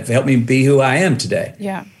had have helped me be who I am today.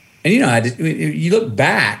 Yeah. And, you look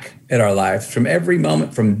back at our life from every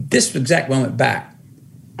moment, from this exact moment back.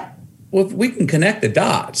 Well, if we can connect the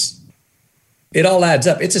dots, it all adds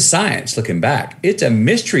up. It's a science looking back. It's a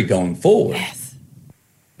mystery going forward. Yes.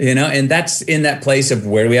 And that's in that place of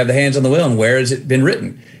where do we have the hands on the wheel and where has it been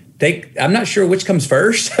written? I'm not sure which comes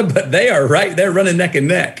first, but they are right. They're running neck and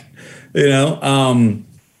neck,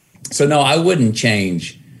 So no, I wouldn't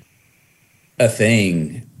change a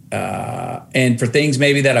thing. And for things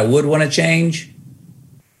maybe that I would want to change,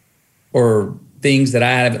 or things that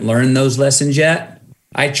I haven't learned those lessons yet,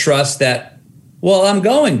 I trust that, I'm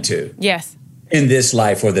going to. Yes. In this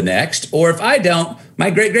life or the next. Or if I don't, my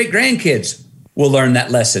great-great-grandkids will learn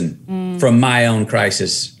that lesson from my own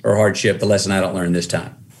crisis or hardship, the lesson I don't learn this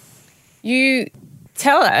time. You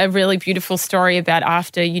tell a really beautiful story about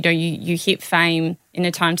after, you hit fame in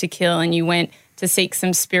A Time to Kill and you went to seek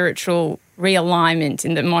some spiritual realignment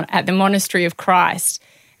at the Monastery of Christ.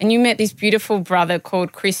 And you met this beautiful brother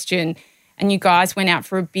called Christian, and you guys went out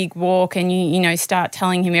for a big walk and you start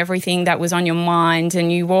telling him everything that was on your mind,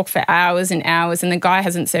 and you walk for hours and hours and the guy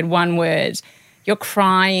hasn't said one word. You're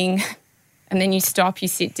crying and then you stop, you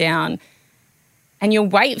sit down and you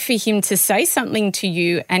wait for him to say something to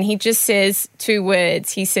you, and he just says 2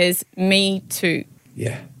 words. He says, "Me too."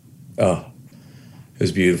 Yeah. Oh, it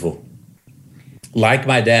was beautiful. Like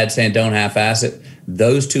my dad saying, "Don't half-ass it."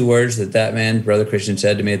 Those 2 words that man, Brother Christian,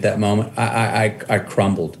 said to me at that moment, I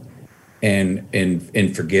crumbled. And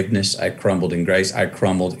in forgiveness, I crumbled in grace. I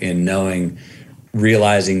crumbled in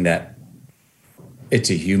realizing that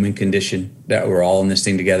it's a human condition, that we're all in this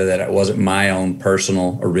thing together, that it wasn't my own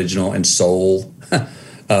personal, original, and soul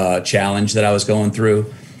challenge that I was going through.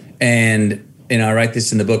 And I write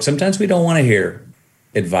this in the book. Sometimes we don't want to hear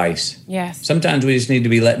advice. Yes. Sometimes we just need to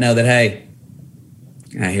be let know that, hey,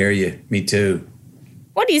 I hear you. Me too.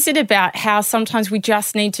 What is it about how sometimes we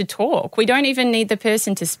just need to talk? We don't even need the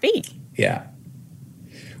person to speak. Yeah.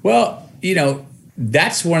 Well,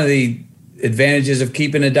 that's one of the advantages of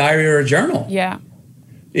keeping a diary or a journal. Yeah.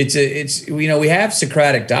 We have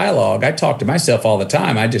Socratic dialogue. I talk to myself all the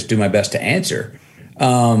time. I just do my best to answer.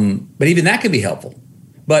 But even that can be helpful.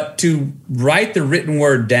 But to write the written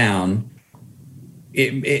word down,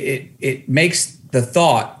 it makes the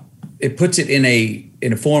thought, it puts it in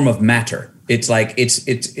a form of matter. It's like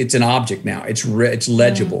it's an object now. It's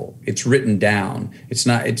legible. It's written down.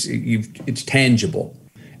 It's tangible,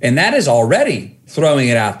 and that is already throwing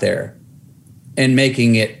it out there and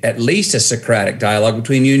making it at least a Socratic dialogue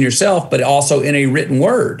between you and yourself, but also in a written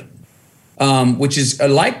word, which is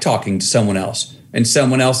like talking to someone else. And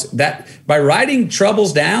someone else, that by writing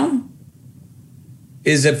troubles down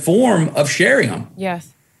is a form of sharing them. Yes.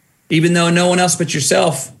 Even though no one else but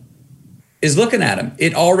yourself is looking at them.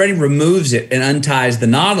 It already removes it and unties the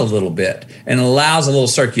knot a little bit and allows a little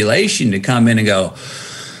circulation to come in and go,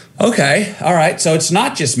 okay, all right, so it's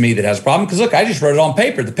not just me that has a problem, because look, I just wrote it on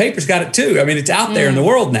paper. The paper's got it too. I mean, it's out there in the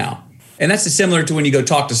world now. And that's similar to when you go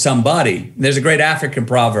talk to somebody. There's a great African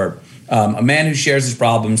proverb. A man who shares his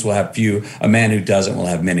problems will have few. A man who doesn't will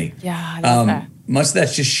have many. Yeah, I love that. Much of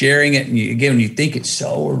that's just sharing it. And you think it's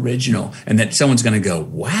so original and that someone's going to go,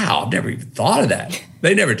 wow, I've never even thought of that.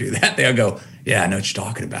 They never do that. They'll go, yeah, I know what you're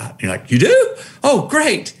talking about. And you're like, you do? Oh,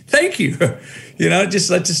 great. Thank you. Just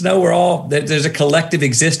lets us know there's a collective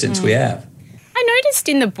existence we have. I noticed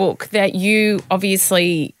in the book that you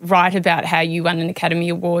obviously write about how you won an Academy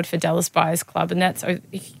Award for Dallas Buyers Club, and it's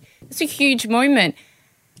a huge moment.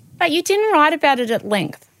 But you didn't write about it at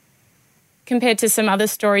length compared to some other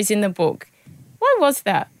stories in the book. Why was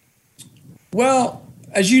that? Well,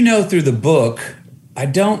 as you know through the book, I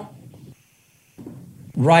don't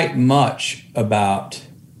write much about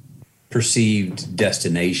perceived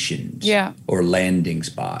destinations or landing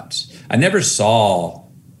spots. I never saw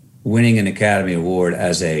winning an Academy Award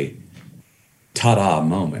as a ta-da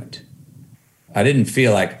moment. I didn't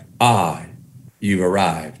feel like, you've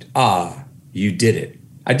arrived. You did it.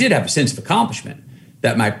 I did have a sense of accomplishment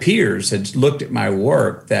that my peers had looked at my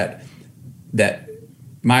work, that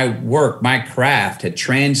my craft had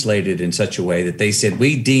translated in such a way that they said,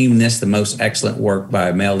 we deem this the most excellent work by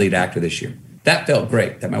a male lead actor this year. That felt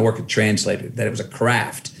great, that my work had translated, that it was a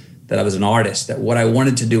craft, that I was an artist, that what I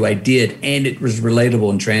wanted to do, I did, and it was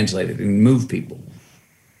relatable and translated and moved people.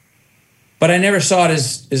 But I never saw it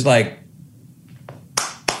as like,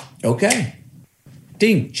 okay,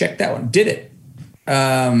 ding, check that one, did it.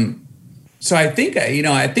 So I think,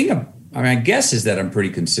 my guess is that I'm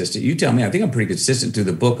pretty consistent. You tell me, I think I'm pretty consistent through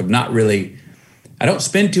the book of I don't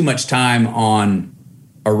spend too much time on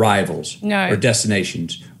arrivals or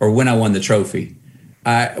destinations or when I won the trophy.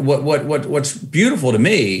 What's beautiful to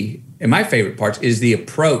me and my favorite parts is the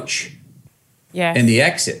approach and the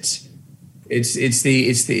exits.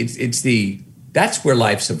 That's where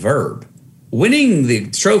life's a verb. Winning the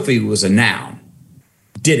trophy was a noun.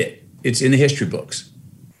 Did it. It's in the history books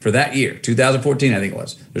for that year, 2014, I think it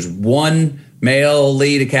was. There's one male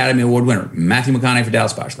lead Academy Award winner, Matthew McConaughey for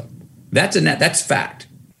Dallas Buyers Club. That's fact.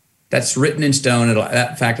 That's written in stone.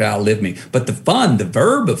 That fact will outlive me. But the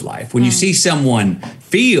verb of life, when you see someone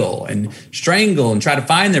feel and strangle and try to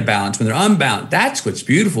find their balance when they're unbalanced, that's what's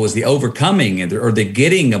beautiful, is the overcoming or the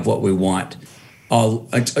getting of what we want.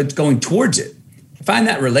 It's going towards it. I find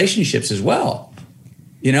that relationships as well.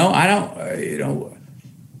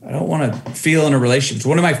 I don't want to feel in a relationship.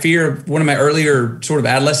 One of my earlier sort of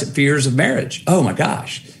adolescent fears of marriage. Oh my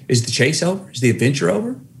gosh, is the chase over? Is the adventure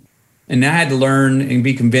over? And now I had to learn and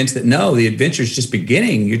be convinced that no, the adventure is just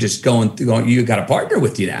beginning. You're just going. You got a partner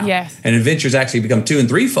with you now. Yes. And adventures actually become 2- and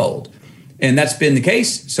 3-fold. And that's been the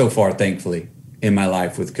case so far, thankfully, in my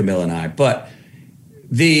life with Camilla and I. But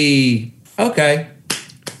okay,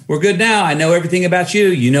 we're good now. I know everything about you.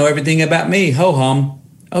 You know everything about me. Ho hum.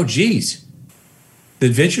 Oh, geez. The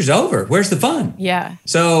adventure's over. Where's the fun? Yeah.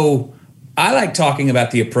 So I like talking about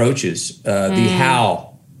the approaches, the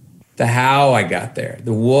how I got there,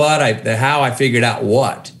 the how I figured out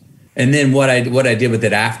what, and then what I did with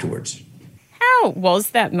it afterwards. How was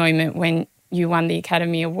that moment when you won the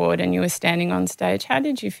Academy Award and you were standing on stage? How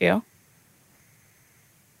did you feel?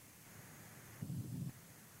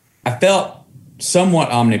 I felt somewhat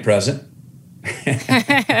omnipresent.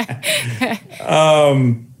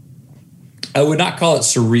 I would not call it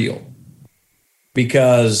surreal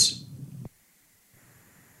because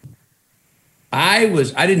I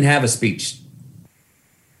didn't have a speech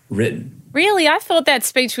written. Really? I thought that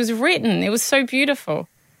speech was written. It was so beautiful.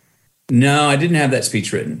 No, I didn't have that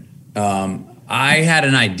speech written. I had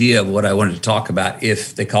an idea of what I wanted to talk about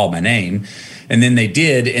if they called my name, and then they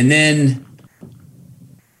did, and then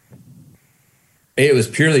it was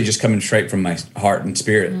purely just coming straight from my heart and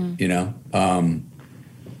spirit, you know.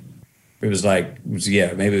 It was like,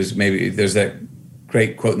 maybe there's that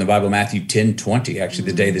great quote in the Bible, Matthew 10:20. Actually,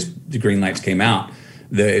 the day the green lights came out,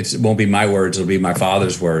 it won't be my words; it'll be my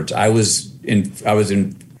Father's words. I was in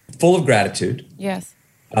full of gratitude. Yes.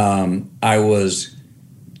 I was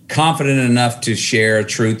confident enough to share a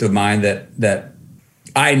truth of mine that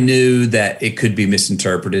I knew that it could be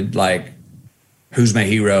misinterpreted. Like, who's my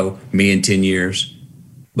hero? Me in 10 years,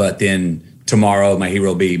 but then tomorrow my hero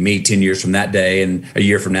will be me 10 years from that day, and a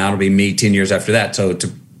year from now it'll be me 10 years after that. So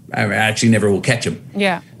I actually never will catch him.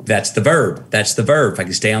 Yeah. That's the verb. If I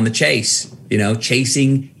can stay on the chase,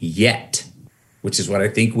 chasing yet, which is what I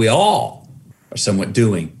think we all are somewhat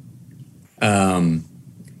doing.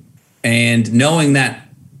 And knowing that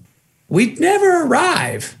we'd never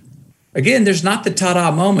arrive. Again, there's not the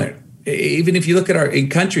ta-da moment. Even if you look at in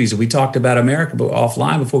countries, we talked about America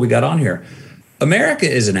offline before we got on here. America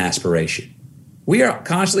is an aspiration. We are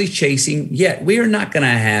constantly chasing, yet we are not going to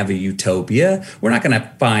have a utopia. We're not going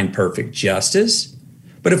to find perfect justice.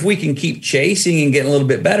 But if we can keep chasing and getting a little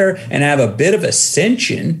bit better and have a bit of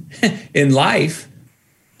ascension in life,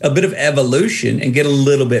 a bit of evolution and get a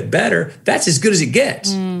little bit better, that's as good as it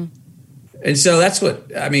gets. And so that's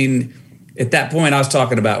what, at that point I was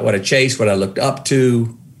talking about what I chased, what I looked up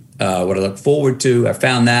to, what I look forward to. I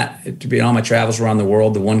found that to be in all my travels around the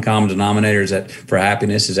world, the one common denominator for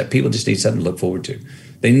happiness is that people just need something to look forward to.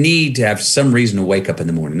 They need to have some reason to wake up in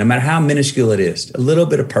the morning, no matter how minuscule it is, a little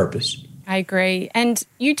bit of purpose. I agree. And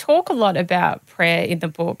you talk a lot about prayer in the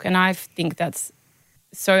book, and I think that's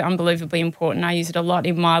so unbelievably important. I use it a lot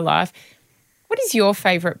in my life. What is your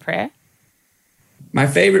favorite prayer? My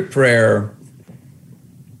favorite prayer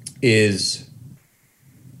is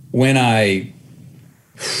when I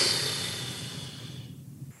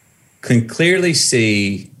can clearly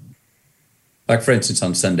see, like for instance,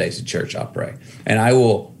 on Sundays at church, I'll pray. And I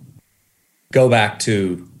will go back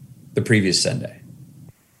to the previous Sunday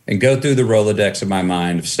and go through the Rolodex of my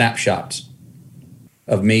mind of snapshots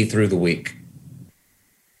of me through the week,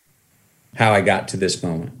 how I got to this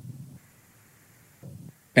moment.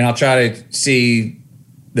 And I'll try to see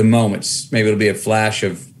the moments. Maybe it'll be a flash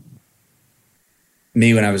of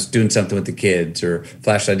me when I was doing something with the kids, or a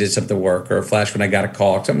flash I did something at work, or a flash when I got a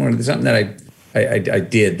call, something that I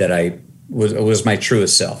did that I was my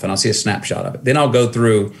truest self, and I'll see a snapshot of it. Then I'll go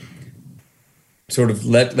through, sort of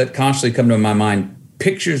let constantly come to my mind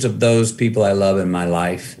pictures of those people I love in my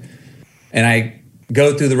life, and I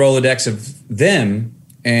go through the Rolodex of them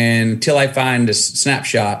until I find a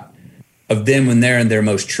snapshot of them when they're in their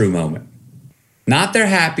most true moment. Not their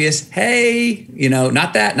happiest, hey,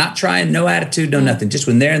 not that, not trying, no attitude, no nothing, just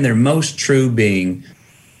when they're in their most true being.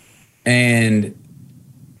 And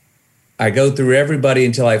I go through everybody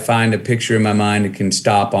until I find a picture in my mind that can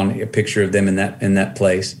stop on a picture of them in that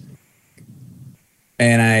place.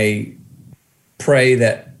 And I pray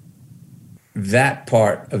that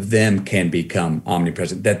part of them can become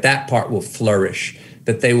omnipresent, that part will flourish,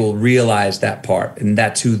 that they will realize that part, and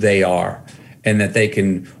that's who they are. And that they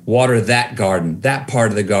can water that garden, that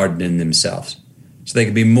part of the garden in themselves. So they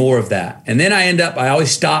can be more of that. And then I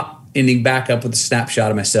always ending back up with a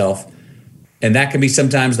snapshot of myself. And that can be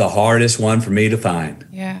sometimes the hardest one for me to find.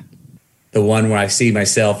 Yeah. The one where I see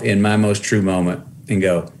myself in my most true moment and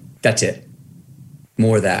go, that's it.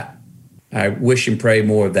 More of that. I wish and pray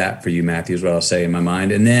more of that for you, Matthew, is what I'll say in my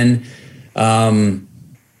mind. And then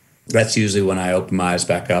that's usually when I open my eyes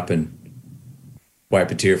back up and wipe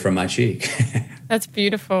a tear from my cheek. That's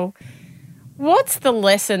beautiful. What's the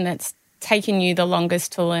lesson that's taken you the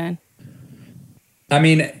longest to learn? I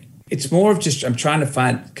mean, it's more of just I'm trying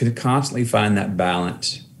to constantly find that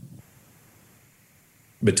balance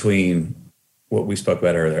between what we spoke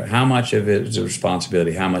about earlier. How much of it is a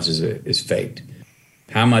responsibility? How much of it is fate?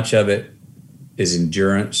 How much of it is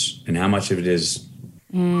endurance? And how much of it is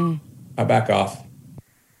I back off.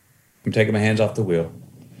 I'm taking my hands off the wheel.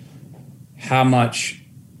 How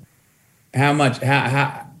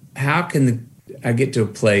can I get to a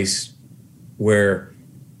place where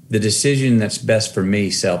the decision that's best for me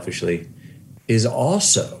selfishly is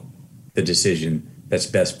also the decision that's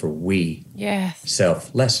best for we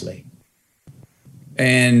selflessly?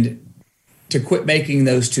 And to quit making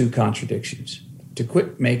those two contradictions, to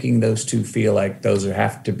quit making those two feel like those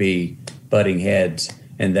have to be butting heads,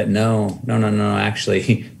 and that no,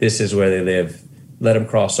 actually, this is where they live. Let them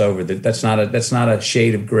cross over. That's not a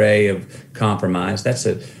shade of gray of compromise. That's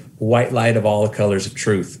a white light of all the colors of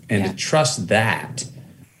truth. And to trust that,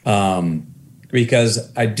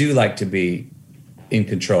 because I do like to be in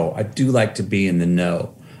control. I do like to be in the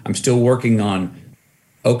know. I'm still working on,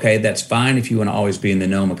 okay, that's fine if you want to always be in the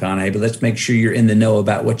know, McConaughey, but let's make sure you're in the know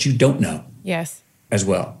about what you don't know. Yes. As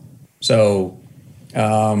well. So,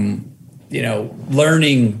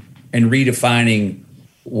 learning and redefining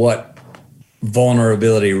what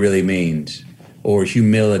vulnerability really means, or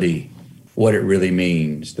humility, what it really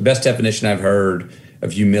means. The best definition I've heard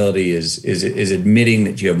of humility is admitting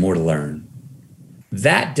that you have more to learn.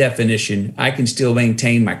 That definition, I can still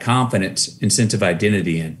maintain my confidence and sense of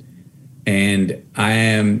identity in. And I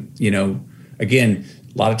am, again,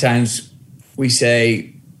 a lot of times we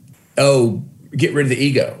say, oh, get rid of the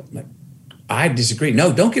ego. I disagree.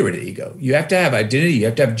 No, don't get rid of the ego. You have to have identity. You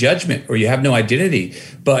have to have judgment, or you have no identity.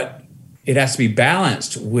 But it has to be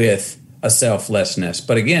balanced with a selflessness.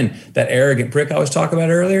 But again, that arrogant prick I was talking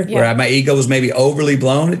about earlier, where my ego was maybe overly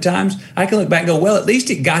blown at times, I can look back and go, well, at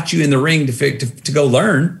least it got you in the ring to go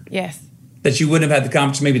learn. Yes. That you wouldn't have had the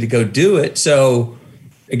confidence maybe to go do it. So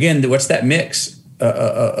again, what's that mix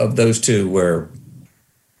of those two where,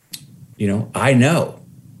 I know,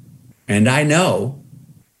 and I know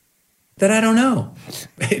that I don't know.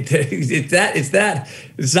 It's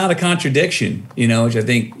not a contradiction, which I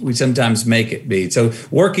think we sometimes make it be. So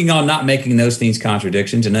working on not making those things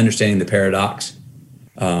contradictions and understanding the paradox.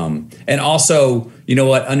 And also,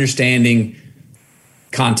 understanding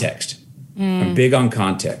context. I'm big on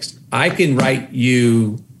context. I can write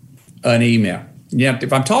you an email.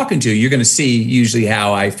 If I'm talking to you, you're going to see usually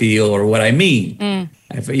how I feel or what I mean.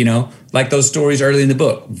 Like those stories early in the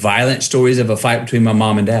book, violent stories of a fight between my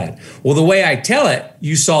mom and dad. Well, the way I tell it,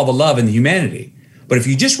 you saw the love and the humanity. But if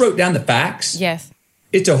you just wrote down the facts,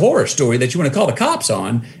 it's a horror story that you want to call the cops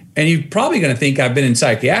on, and you're probably going to think I've been in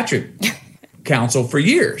psychiatric counsel for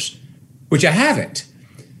years, which I haven't.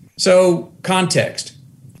 So context.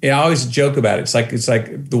 I always joke about it. It's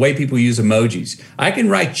like the way people use emojis. I can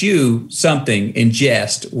write you something in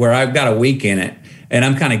jest where I've got a wink in it, and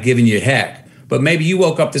I'm kind of giving you heck. But maybe you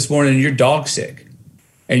woke up this morning and your dog's sick,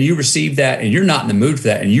 and you received that, and you're not in the mood for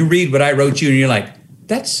that, and you read what I wrote you, and you're like,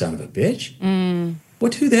 that son of a bitch.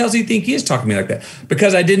 Who the hell does he think he is talking to me like that?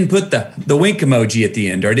 Because I didn't put the wink emoji at the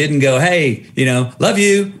end, or I didn't go, hey, love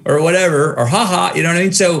you, or whatever, or haha, you know what I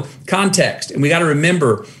mean? So context, and we got to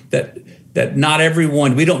remember that not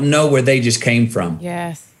everyone, we don't know where they just came from.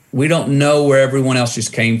 Yes. We don't know where everyone else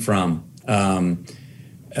just came from.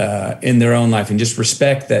 In their own life, and just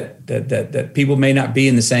respect that people may not be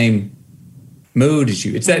in the same mood as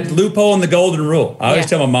you. It's that loophole in the golden rule. I always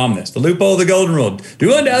tell my mom this, the loophole of the golden rule.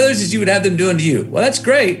 Do unto others as you would have them do unto you. Well, that's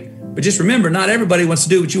great, but just remember, not everybody wants to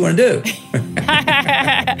do what you want to do.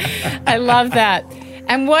 I love that.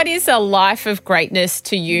 And what is a life of greatness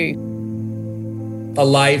to you? A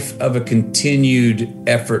life of a continued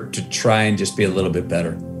effort to try and just be a little bit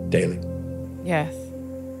better daily. Yes.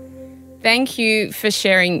 Thank you for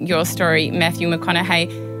sharing your story, Matthew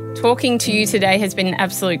McConaughey. Talking to you today has been an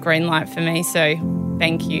absolute green light for me, so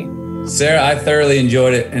thank you. Sarah, I thoroughly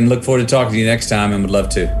enjoyed it and look forward to talking to you next time, and would love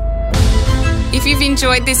to. If you've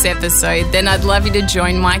enjoyed this episode, then I'd love you to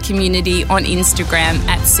join my community on Instagram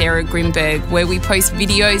at Sarah Grimberg, where we post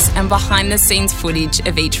videos and behind-the-scenes footage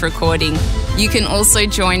of each recording. You can also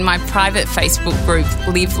join my private Facebook group,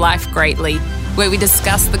 Live Life Greatly. where we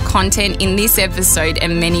discuss the content in this episode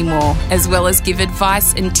and many more, as well as give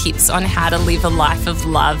advice and tips on how to live a life of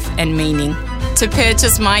love and meaning. To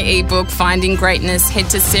purchase my ebook, Finding Greatness, head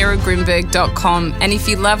to sarahgrimberg.com. And if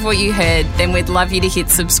you love what you heard, then we'd love you to hit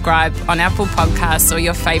subscribe on Apple Podcasts or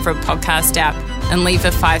your favourite podcast app and leave a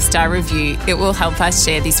 5-star review. It will help us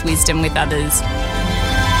share this wisdom with others.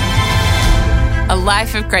 A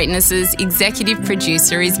Life of Greatness's executive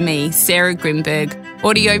producer is me, Sarah Grimberg.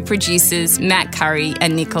 Audio producers Matt Curry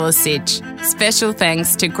and Nicola Sitch. Special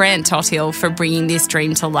thanks to Grant Tothill for bringing this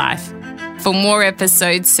dream to life. For more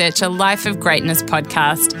episodes, search A Life of Greatness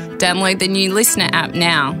podcast, download the new Listener app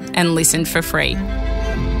now, and listen for free.